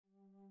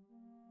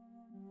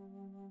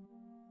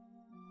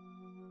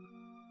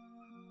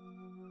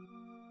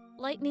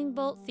Lightning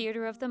Bolt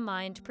Theater of the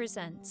Mind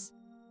presents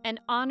an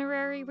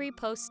honorary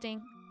reposting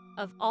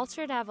of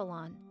Altered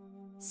Avalon,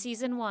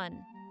 Season 1,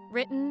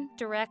 written,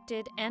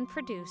 directed, and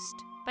produced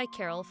by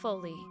Carol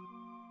Foley.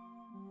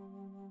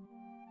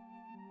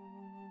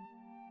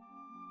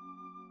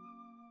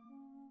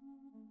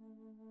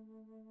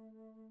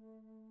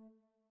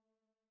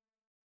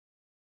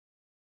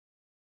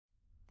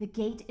 The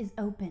gate is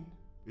open.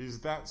 Is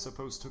that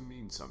supposed to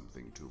mean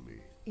something to me?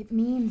 It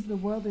means the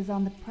world is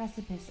on the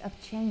precipice of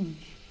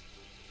change,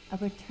 a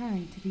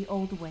return to the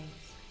old ways.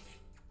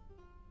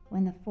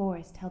 When the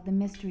forest held the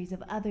mysteries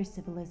of other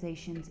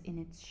civilizations in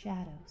its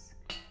shadows.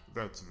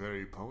 That's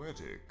very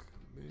poetic,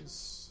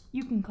 Miss...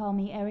 You can call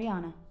me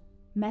Ariana,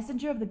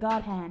 messenger of the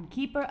God Hand,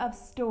 keeper of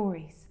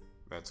stories.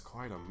 That's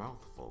quite a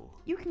mouthful.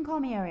 You can call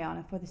me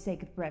Ariana for the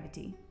sake of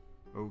brevity.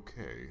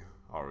 Okay,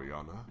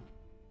 Ariana.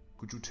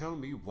 Could you tell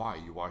me why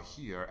you are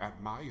here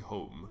at my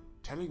home,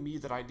 telling me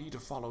that I need to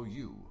follow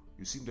you?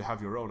 You seem to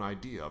have your own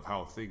idea of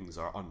how things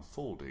are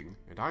unfolding,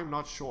 and I'm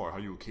not sure how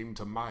you came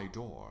to my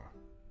door.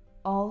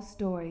 All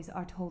stories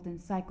are told in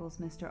cycles,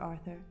 Mr.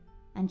 Arthur.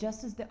 And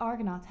just as the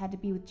Argonauts had to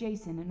be with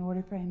Jason in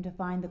order for him to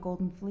find the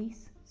Golden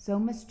Fleece, so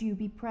must you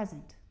be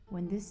present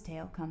when this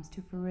tale comes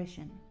to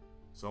fruition.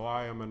 So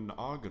I am an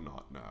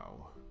Argonaut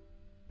now.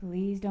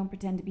 Please don't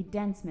pretend to be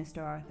dense,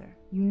 Mr. Arthur.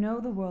 You know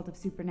the world of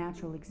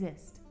supernatural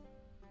exists.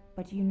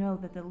 But you know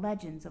that the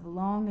legends of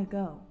long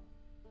ago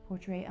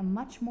portray a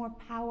much more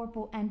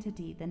powerful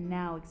entity than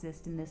now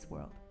exists in this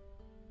world.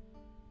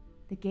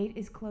 The gate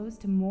is closed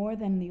to more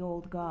than the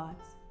old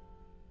gods.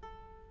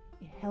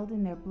 It held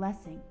in their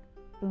blessing,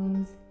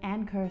 boons,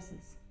 and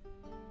curses.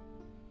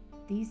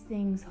 These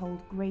things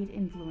hold great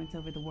influence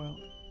over the world,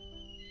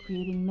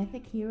 creating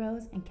mythic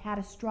heroes and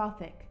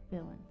catastrophic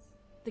villains.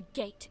 The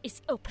gate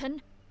is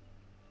open?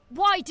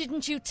 Why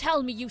didn't you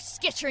tell me, you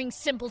skittering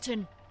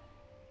simpleton?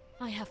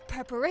 I have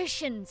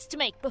preparations to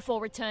make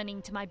before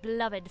returning to my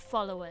beloved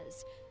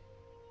followers.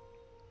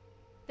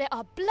 There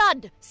are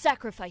blood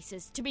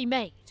sacrifices to be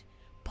made,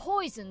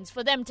 poisons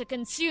for them to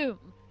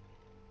consume.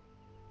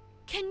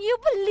 Can you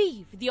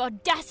believe the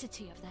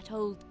audacity of that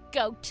old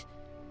goat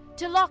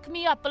to lock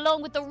me up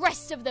along with the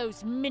rest of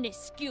those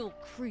minuscule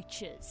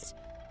creatures?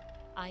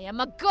 I am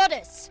a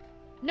goddess,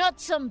 not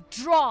some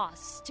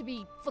dross to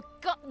be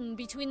forgotten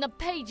between the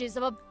pages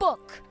of a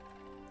book.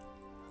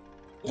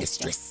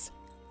 Mistress,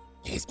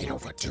 it has been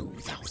over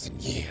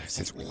 2,000 years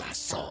since we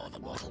last saw the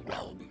mortal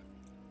realm.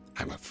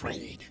 I'm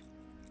afraid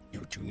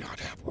you do not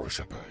have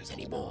worshippers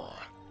anymore.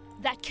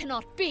 That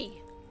cannot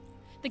be.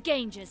 The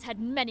Gangers had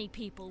many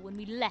people when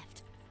we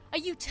left. Are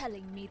you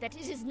telling me that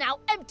it is now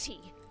empty?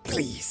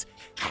 Please,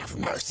 have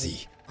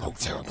mercy, O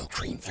terrible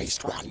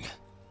cream-faced one.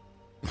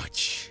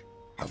 Much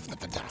of the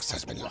Vadas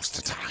has been lost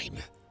to time,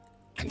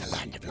 and the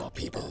land of your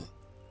people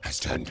has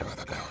turned to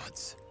other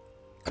gods.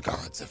 The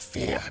gods of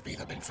fear have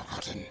either been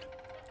forgotten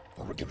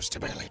or reduced to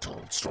barely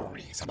told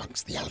stories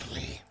amongst the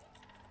elderly.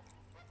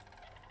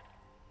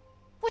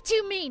 What do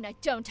you mean I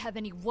don't have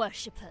any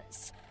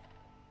worshippers?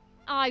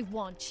 I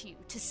want you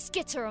to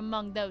skitter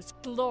among those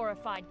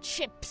glorified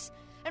chimps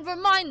and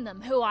remind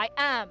them who I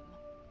am.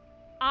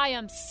 I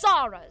am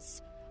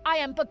Saras. I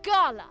am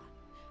Bagala.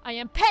 I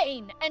am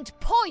pain and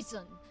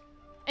poison.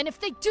 And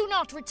if they do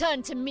not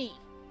return to me,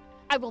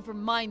 I will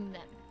remind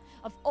them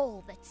of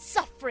all that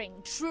suffering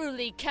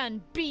truly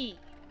can be.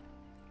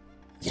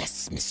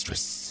 Yes,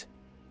 mistress.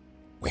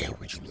 Where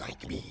would you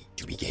like me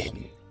to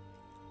begin?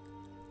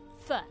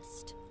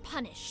 First,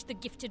 punish the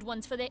gifted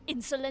ones for their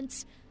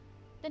insolence.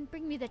 Then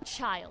bring me the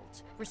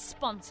child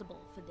responsible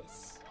for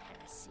this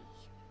heresy.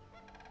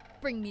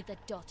 Bring me the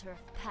daughter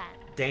of Pan.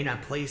 Dana,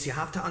 please, you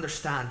have to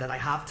understand that I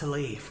have to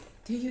leave.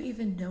 Do you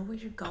even know where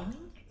you're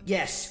going?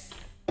 Yes.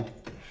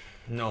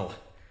 No.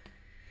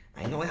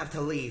 I know I have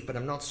to leave, but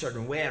I'm not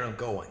certain where I'm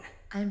going.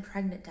 I'm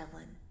pregnant,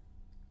 Devlin.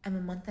 I'm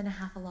a month and a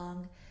half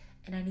along,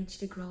 and I need you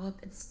to grow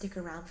up and stick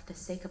around for the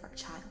sake of our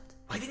child.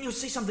 Why didn't you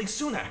say something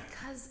sooner?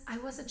 Because I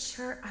wasn't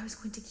sure I was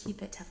going to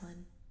keep it,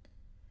 Devlin.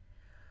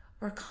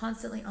 We're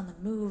constantly on the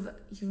move.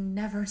 You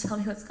never tell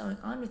me what's going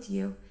on with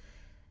you.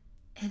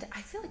 And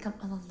I feel like I'm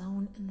all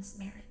alone in this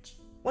marriage.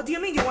 What do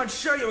you mean you weren't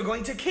sure you were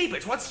going to keep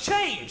it? What's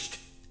changed?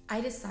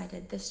 I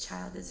decided this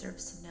child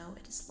deserves to know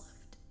it is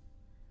loved.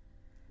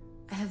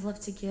 I have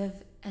love to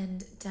give,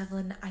 and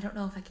Devlin, I don't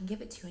know if I can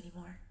give it to you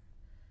anymore.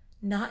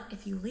 Not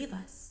if you leave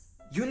us.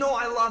 You know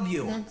I love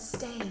you. Then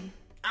stay.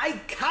 I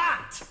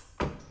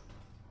can't!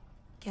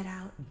 Get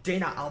out.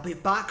 Dana, I'll be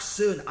back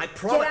soon. I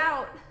promise. Get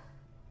out!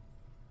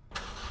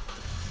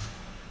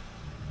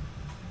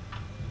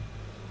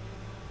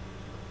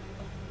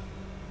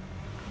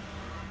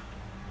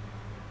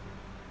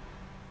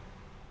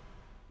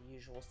 The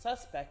usual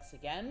suspects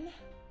again.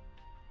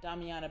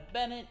 Damiana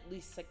Bennett,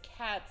 Lisa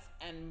Katz,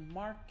 and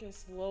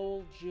Marcus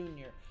Lowell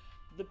Jr.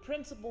 The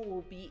principal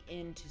will be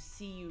in to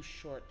see you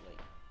shortly.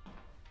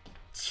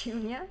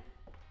 Junior?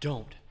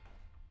 Don't.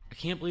 I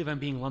can't believe I'm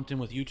being lumped in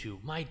with you two.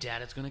 My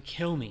dad is gonna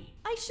kill me.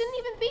 I shouldn't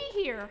even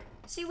be here.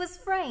 She was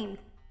framed.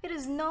 It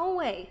is no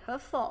way her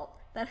fault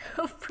that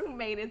her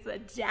roommate is a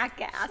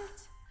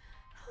jackass.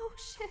 Oh,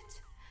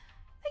 shit.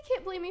 They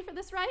can't blame me for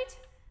this, right?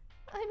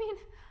 I mean,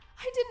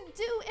 I didn't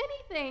do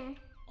anything.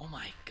 Oh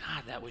my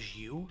god, that was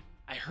you?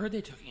 I heard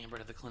they took Amber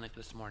to the clinic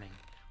this morning.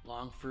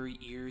 Long furry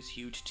ears,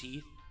 huge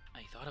teeth.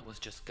 I thought it was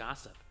just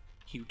gossip.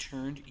 You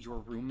turned your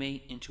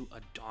roommate into a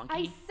donkey?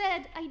 I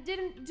said I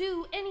didn't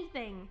do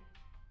anything.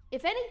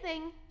 If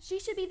anything, she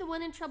should be the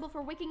one in trouble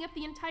for waking up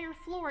the entire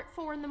floor at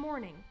 4 in the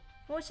morning.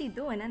 What was she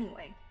doing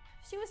anyway?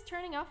 She was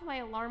turning off my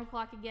alarm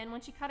clock again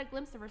when she caught a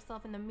glimpse of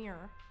herself in the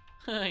mirror.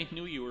 I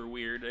knew you were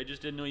weird. I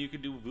just didn't know you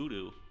could do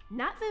voodoo.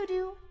 Not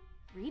voodoo.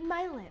 Read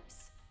my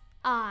lips.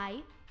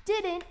 I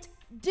didn't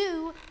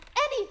do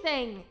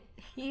anything!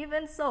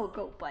 Even so,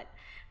 Goat Butt.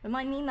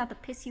 Remind me not to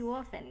piss you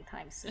off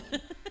anytime soon.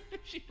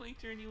 She might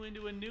turn you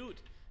into a newt.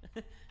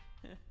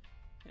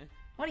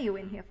 What are you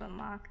in here for,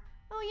 Mark?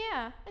 Oh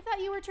yeah, I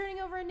thought you were turning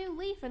over a new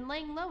leaf and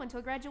laying low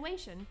until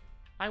graduation.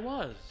 I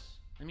was.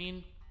 I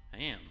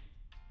am.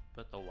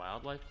 But the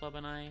Wildlife Club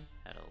and I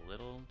had a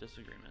little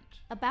disagreement.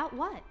 About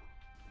what?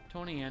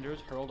 Tony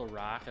Andrews hurled a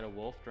rock at a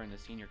wolf during the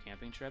senior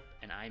camping trip,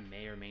 and I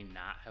may or may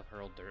not have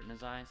hurled dirt in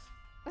his eyes.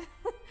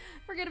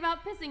 Forget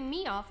about pissing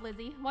me off,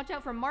 Lizzie. Watch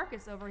out for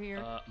Marcus over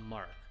here.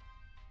 Mark.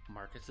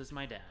 Marcus is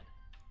my dad.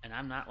 And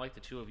I'm not like the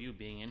two of you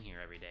being in here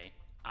every day.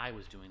 I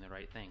was doing the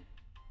right thing.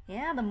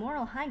 Yeah, the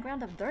moral high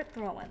ground of dirt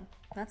throwing.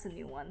 That's a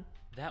new one.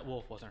 That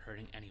wolf wasn't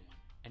hurting anyone,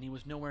 and he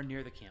was nowhere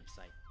near the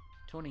campsite.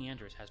 Tony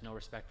Andrews has no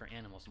respect for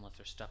animals unless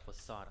they're stuffed with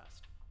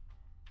sawdust.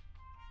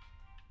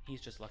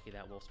 He's just lucky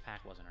that wolf's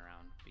pack wasn't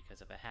around,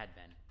 because if it had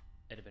been,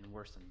 it'd have been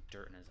worse than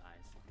dirt in his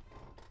eyes.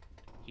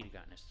 He'd have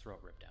gotten his throat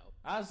ripped out.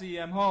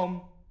 Ozzy, I'm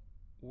home.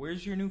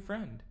 Where's your new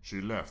friend?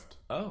 She left.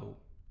 Oh,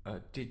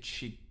 did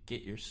she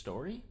get your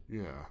story?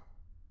 Yeah.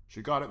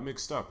 She got it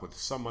mixed up with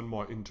someone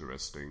more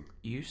interesting.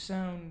 You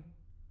sound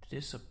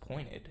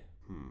disappointed.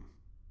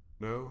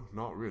 No,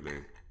 not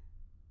really.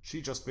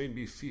 She just made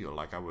me feel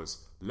like I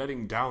was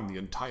letting down the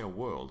entire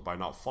world by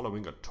not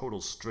following a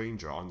total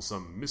stranger on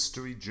some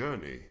mystery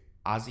journey.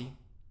 Ozzy,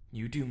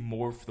 you do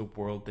more for the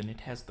world than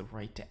it has the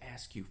right to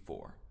ask you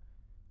for.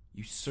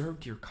 You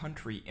served your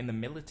country in the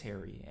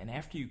military, and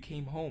after you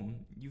came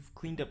home, you've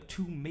cleaned up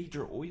 2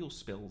 major oil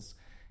spills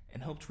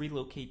and helped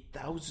relocate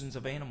thousands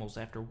of animals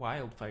after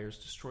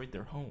wildfires destroyed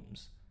their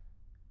homes.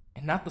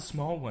 And not the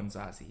small ones,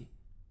 Ozzy.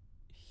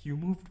 You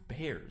moved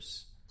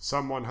bears.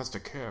 Someone has to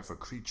care for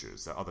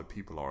creatures that other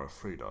people are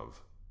afraid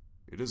of.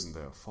 It isn't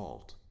their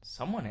fault.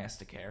 Someone has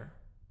to care,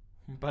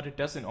 but it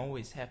doesn't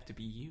always have to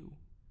be you.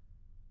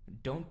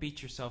 Don't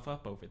beat yourself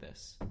up over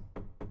this.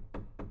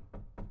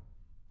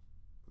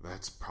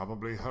 That's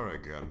probably her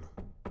again.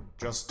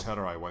 Just tell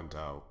her I went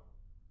out.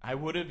 I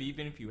would have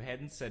even if you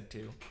hadn't said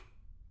to.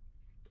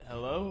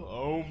 Hello?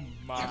 Oh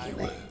my. You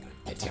heard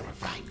the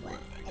terrifying word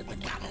of the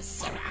goddess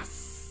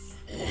Ceras.